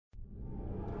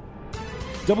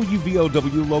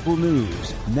WVOW Local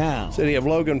News now. City of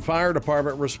Logan Fire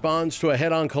Department responds to a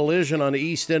head-on collision on the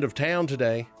east end of town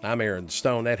today. I'm Aaron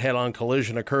Stone. That head-on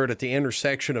collision occurred at the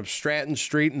intersection of Stratton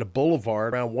Street and the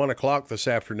Boulevard around 1 o'clock this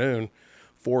afternoon.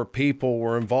 4 people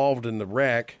were involved in the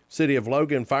wreck. City of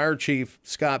Logan Fire Chief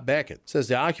Scott Beckett says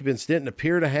the occupants didn't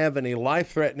appear to have any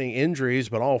life-threatening injuries,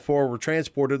 but all 4 were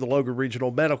transported to the Logan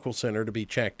Regional Medical Center to be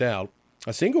checked out.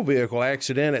 A single vehicle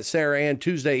accident at Sarah Ann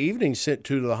Tuesday evening sent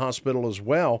 2 to the hospital as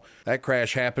well. That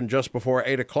crash happened just before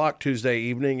 8 o'clock Tuesday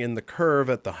evening in the curve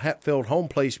at the Hatfield Home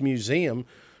Place Museum.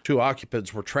 2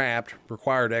 occupants were trapped,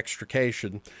 required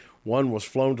extrication. 1 was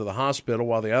flown to the hospital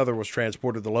while the other was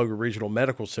transported to the Logan Regional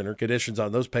Medical Center. Conditions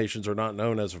on those patients are not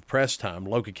known as of press time.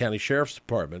 Logan County Sheriff's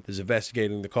Department is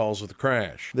investigating the cause of the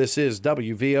crash. This is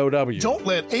WVOW. Don't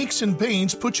let aches and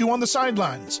pains put you on the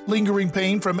sidelines. Lingering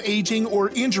pain from aging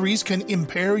or injuries can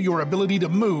impair your ability to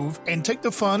move and take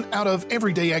the fun out of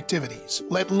everyday activities.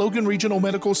 Let Logan Regional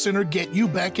Medical Center get you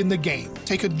back in the game.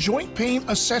 Take a joint pain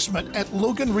assessment at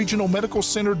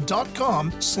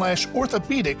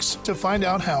loganregionalmedicalcenter.com/orthopedics to find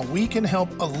out how we can help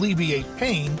alleviate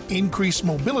pain, increase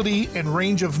mobility and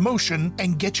range of motion,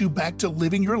 and get you back to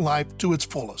living your life to its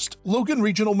fullest. Logan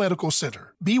Regional Medical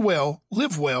Center. Be well,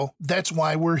 live well. That's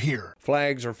why we're here.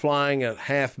 Flags are flying at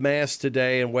half-mast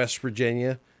today in West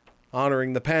Virginia,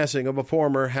 honoring the passing of a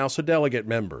former House of Delegate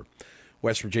member.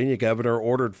 West Virginia governor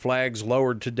ordered flags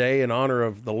lowered today in honor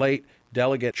of the late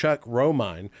Delegate Chuck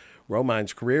Romine.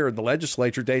 Romine's career in the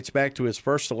legislature dates back to his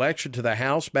first election to the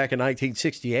House back in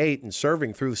 1968 and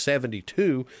serving through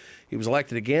 72. He was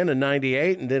elected again in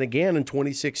 98 and then again in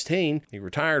 2016. He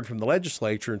retired from the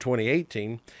legislature in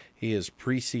 2018. He is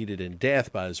preceded in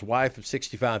death by his wife of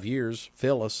 65 years,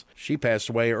 Phyllis. She passed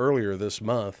away earlier this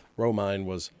month. Romine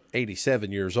was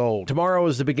 87 years old. Tomorrow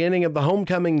is the beginning of the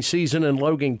homecoming season in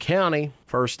Logan County.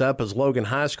 First up is Logan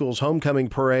High School's homecoming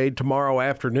parade tomorrow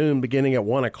afternoon beginning at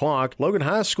 1 o'clock. Logan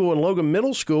High School and Logan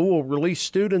Middle School will release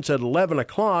students at 11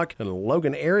 o'clock, and the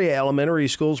Logan area elementary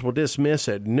schools will dismiss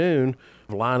at noon.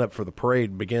 The lineup for the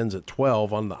parade begins at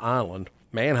 12 on the island.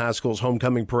 Man High School's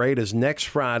homecoming parade is next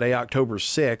Friday, October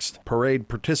 6th. Parade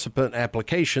participant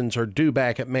applications are due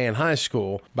back at Man High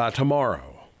School by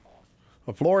tomorrow.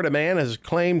 A Florida man has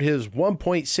claimed his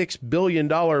 $1.6 billion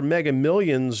Mega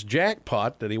Millions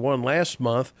jackpot that he won last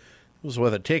month. It was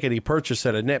with a ticket he purchased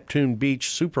at a Neptune Beach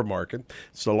supermarket.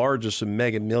 It's the largest in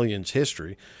Mega Millions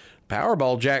history.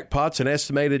 Powerball jackpot's an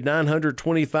estimated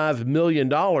 $925 million.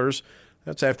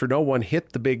 That's after no one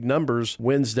hit the big numbers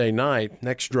Wednesday night.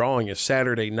 Next drawing is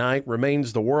Saturday night.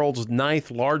 Remains the world's 9th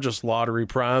largest lottery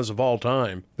prize of all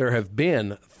time. There have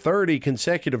been 30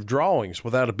 consecutive drawings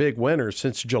without a big winner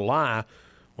since July,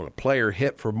 when a player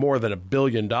hit for more than $1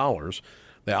 billion.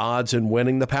 The odds in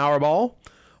winning the Powerball?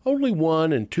 Only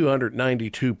 1 in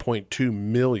 292.2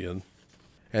 million.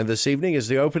 And this evening is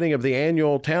the opening of the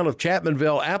annual Town of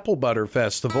Chapmanville Apple Butter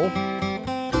Festival.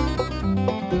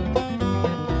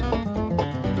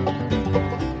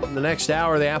 In the next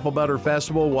hour, the Apple Butter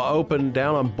Festival will open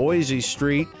down on Boise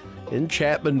Street in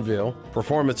Chapmanville.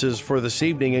 Performances for this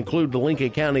evening include the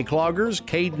Lincoln County Cloggers,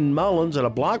 Caden Mullins, and a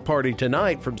block party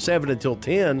tonight from 7 until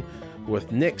 10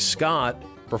 with Nick Scott.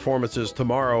 Performances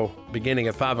tomorrow beginning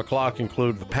at 5 o'clock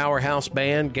include the Powerhouse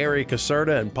Band, Gary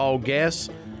Caserta and Paul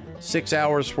Guess, 6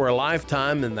 Hours for a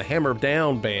Lifetime, and the Hammer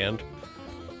Down Band.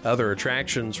 Other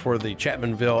attractions for the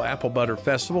Chapmanville Apple Butter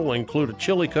Festival include a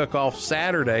chili cook-off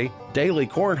Saturday, daily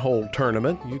cornhole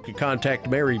tournament. You can contact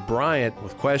Mary Bryant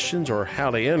with questions or how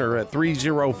to enter at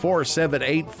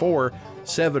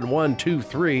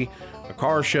 304-784-7123. A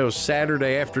car show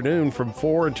Saturday afternoon from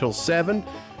 4 until 7.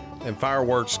 And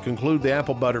fireworks conclude the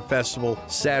Apple Butter Festival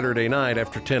Saturday night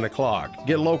after 10 o'clock.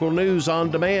 Get local news on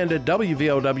demand at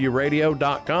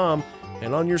WVOWradio.com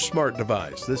and on your smart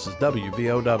device. This is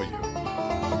WVOW.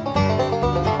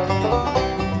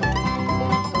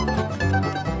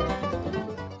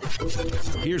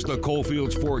 Here's the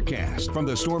Coalfields forecast from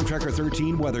the Storm Tracker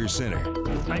 13 Weather Center.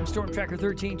 I'm Storm Tracker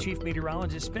 13 Chief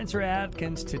Meteorologist Spencer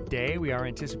Adkins. Today we are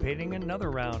anticipating another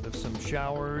round of some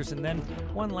showers and then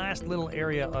one last little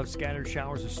area of scattered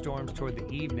showers or storms toward the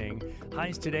evening.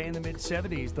 Highs today in the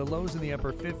mid-70s, the lows in the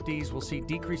upper 50s. We'll see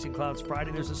decreasing clouds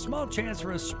Friday. There's a small chance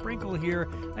for a sprinkle here,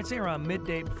 I'd say around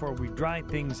midday before we dry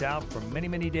things out for many,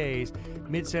 many days.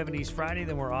 Mid-70s Friday,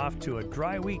 then we're off to a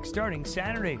dry week starting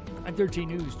Saturday. I'm 13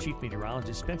 News Chief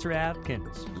Meteorologist Spencer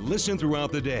Adkins. Listen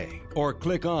throughout the day or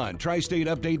click on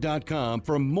tristateupdate.com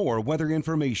for more weather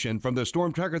information from the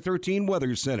Storm Tracker 13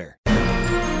 Weather Center.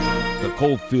 The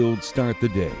Coalfield start the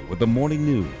day with the morning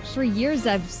news. For years,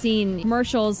 I've seen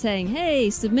commercials saying, hey,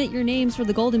 submit your names for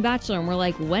the Golden Bachelor. And we're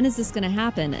like, when is this going to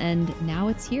happen? And now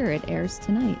it's here. It airs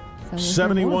tonight. So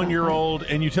 71-year-old,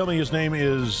 and you tell me his name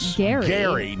is Gary.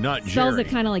 Gary, not Jerry. Spells it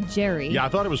kind of like Jerry. Yeah, I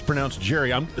thought it was pronounced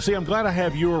Jerry. I'm glad I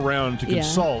have you around to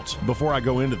consult before I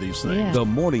go into these things. The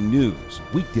morning news,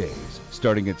 weekdays,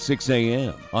 starting at 6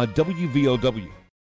 a.m. on WVOW.